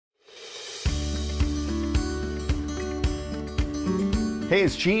Hey,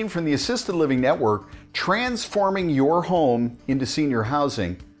 it's Gene from the Assisted Living Network, transforming your home into senior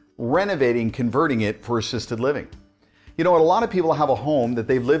housing, renovating, converting it for assisted living. You know what? A lot of people have a home that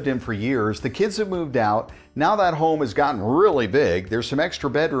they've lived in for years. The kids have moved out. Now that home has gotten really big. There's some extra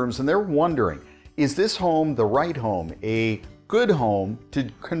bedrooms, and they're wondering, is this home the right home, a good home to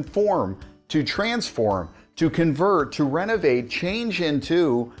conform, to transform, to convert, to renovate, change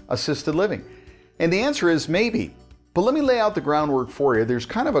into assisted living? And the answer is maybe. But let me lay out the groundwork for you. There's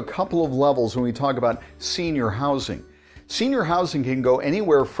kind of a couple of levels when we talk about senior housing. Senior housing can go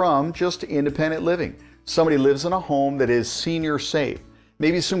anywhere from just independent living. Somebody lives in a home that is senior safe.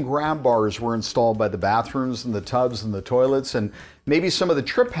 Maybe some grab bars were installed by the bathrooms and the tubs and the toilets, and maybe some of the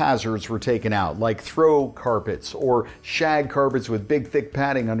trip hazards were taken out, like throw carpets or shag carpets with big thick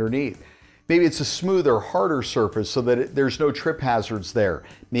padding underneath. Maybe it's a smoother, harder surface so that there's no trip hazards there.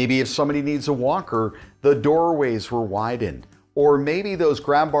 Maybe if somebody needs a walker, the doorways were widened. Or maybe those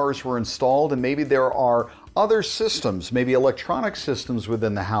grab bars were installed and maybe there are other systems, maybe electronic systems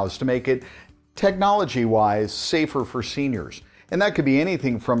within the house to make it technology-wise safer for seniors. And that could be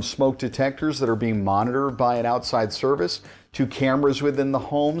anything from smoke detectors that are being monitored by an outside service to cameras within the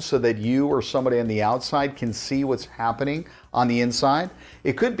home so that you or somebody on the outside can see what's happening on the inside.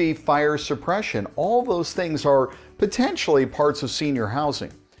 It could be fire suppression. All those things are potentially parts of senior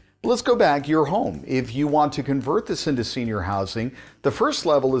housing. Let's go back, your home. If you want to convert this into senior housing, the first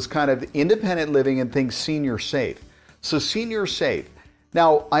level is kind of independent living and think senior safe. So senior safe.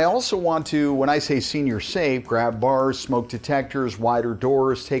 Now, I also want to, when I say senior safe, grab bars, smoke detectors, wider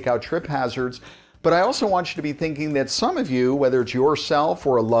doors, take out trip hazards, but I also want you to be thinking that some of you, whether it's yourself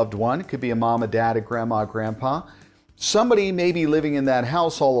or a loved one, it could be a mom, a dad, a grandma, grandpa, somebody may be living in that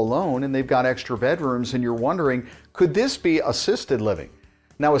house all alone and they've got extra bedrooms and you're wondering, could this be assisted living?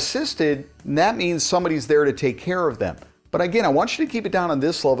 Now, assisted, that means somebody's there to take care of them. But again, I want you to keep it down on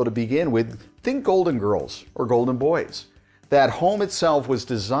this level to begin with. Think Golden Girls or Golden Boys. That home itself was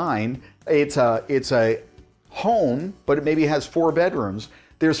designed, it's a home, but it maybe has 4 bedrooms.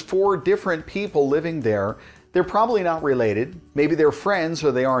 There's 4 different people living there. They're probably not related. Maybe they're friends,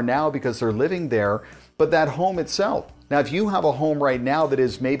 or they are now because they're living there, but that home itself. Now, if you have a home right now that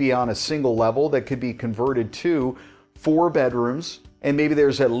is maybe on a single level that could be converted to 4 bedrooms, and maybe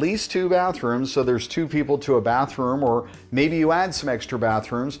there's at least 2 bathrooms, so there's 2 people to a bathroom, or maybe you add some extra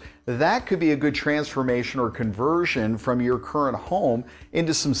bathrooms, that could be a good transformation or conversion from your current home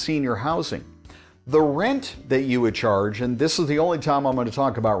into some senior housing. The rent that you would charge, and this is the only time I'm going to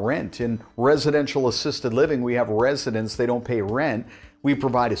talk about rent. In residential assisted living, we have residents, they don't pay rent. We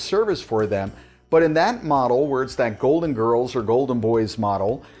provide a service for them. But in that model, where it's that Golden Girls or Golden Boys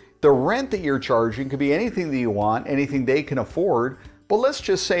model, the rent that you're charging could be anything that you want, anything they can afford, but let's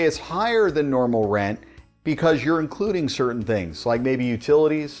just say it's higher than normal rent because you're including certain things like maybe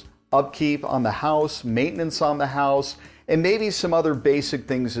utilities, upkeep on the house, maintenance on the house, and maybe some other basic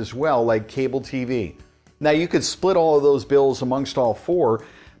things as well like cable TV. Now you could split all of those bills amongst all 4,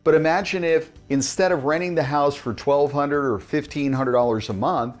 but imagine if instead of renting the house for $1,200 or $1,500 a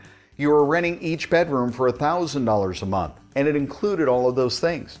month, you were renting each bedroom for $1,000 a month, and it included all of those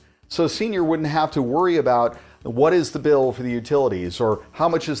things. So a senior wouldn't have to worry about what is the bill for the utilities or how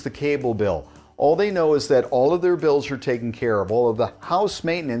much is the cable bill. All they know is that all of their bills are taken care of. All of the house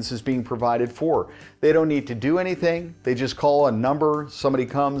maintenance is being provided for. They don't need to do anything. They just call a number, somebody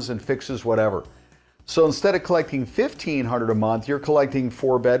comes and fixes whatever. So instead of collecting $1,500 a month, you're collecting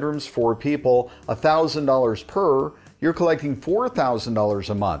 4 bedrooms, 4 people, $1,000 per, you're collecting $4,000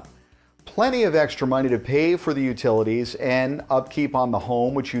 a month. Plenty of extra money to pay for the utilities and upkeep on the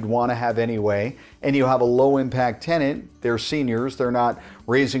home, which you'd want to have anyway. And you have a low impact tenant. They're seniors. They're not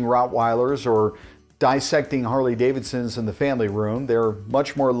raising Rottweilers or dissecting Harley Davidsons in the family room. They're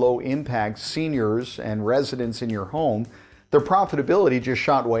much more low impact seniors and residents in your home. Their profitability just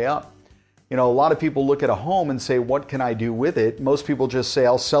shot way up. You know, a lot of people look at a home and say, what can I do with it? Most people just say,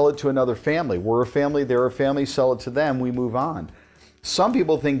 I'll sell it to another family. We're a family, they're a family, sell it to them, we move on. Some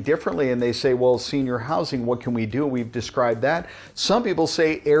people think differently and they say, well, senior housing, what can we do? We've described that. Some people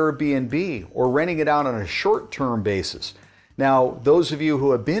say Airbnb or renting it out on a short-term basis. Now, those of you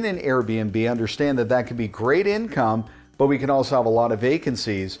who have been in Airbnb understand that that can be great income, but we can also have a lot of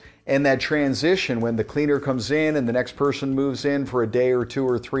vacancies. And that transition when the cleaner comes in and the next person moves in for a day or 2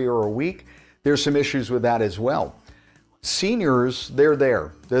 or 3 or a week, there's some issues with that as well. Seniors, they're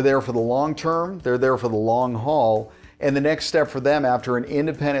there. They're there for the long term. They're there for the long haul. And the next step for them after an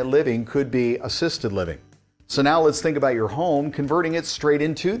independent living could be assisted living. So now let's think about your home, converting it straight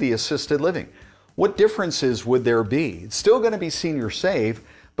into the assisted living. What differences would there be? It's still going to be senior safe,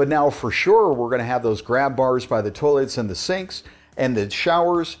 but now for sure we're going to have those grab bars by the toilets and the sinks. and the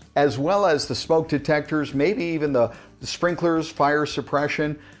showers, as well as the smoke detectors, maybe even the sprinklers, fire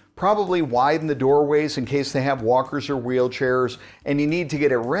suppression. Probably widen the doorways in case they have walkers or wheelchairs, and you need to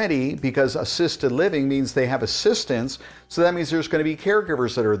get it ready because assisted living means they have assistants, so that means there's going to be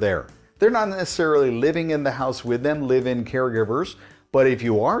caregivers that are there. They're not necessarily living in the house with them, live-in caregivers, but if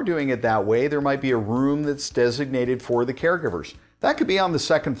you are doing it that way, there might be a room that's designated for the caregivers. That could be on the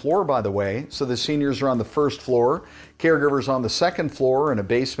second floor, by the way, so the seniors are on the first floor, caregivers on the second floor in a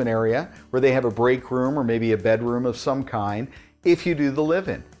basement area where they have a break room or maybe a bedroom of some kind if you do the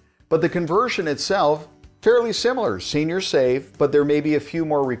live-in. But the conversion itself, fairly similar, senior safe, but there may be a few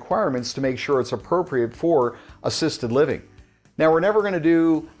more requirements to make sure it's appropriate for assisted living. Now, we're never going to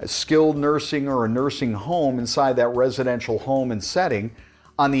do a skilled nursing or a nursing home inside that residential home and setting.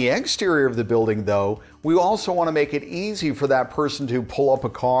 On the exterior of the building, though, we also want to make it easy for that person to pull up a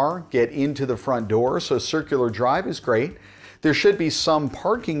car, get into the front door, so circular drive is great. There should be some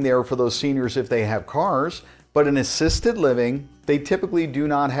parking there for those seniors if they have cars, but in assisted living, they typically do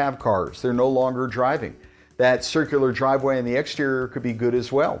not have cars. They're no longer driving. That circular driveway in the exterior could be good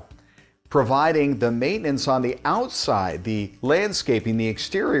as well. Providing the maintenance on the outside, the landscaping, the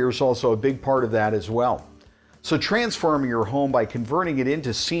exterior is also a big part of that as well. So transforming your home by converting it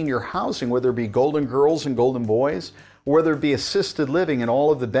into senior housing, whether it be Golden Girls and Golden Boys, or whether it be assisted living and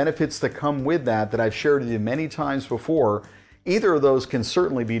all of the benefits that come with that I've shared with you many times before, either of those can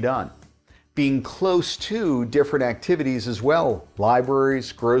certainly be done. Being close to different activities as well,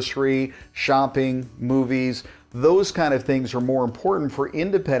 libraries, grocery, shopping, movies, those kind of things are more important for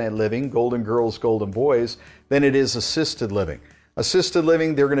independent living, Golden Girls, Golden Boys, than it is assisted living. Assisted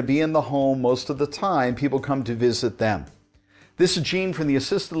living, they're going to be in the home most of the time. People come to visit them. This is Gene from the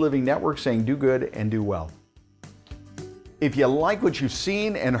Assisted Living Network saying do good and do well. If you like what you've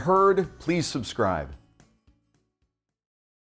seen and heard, please subscribe.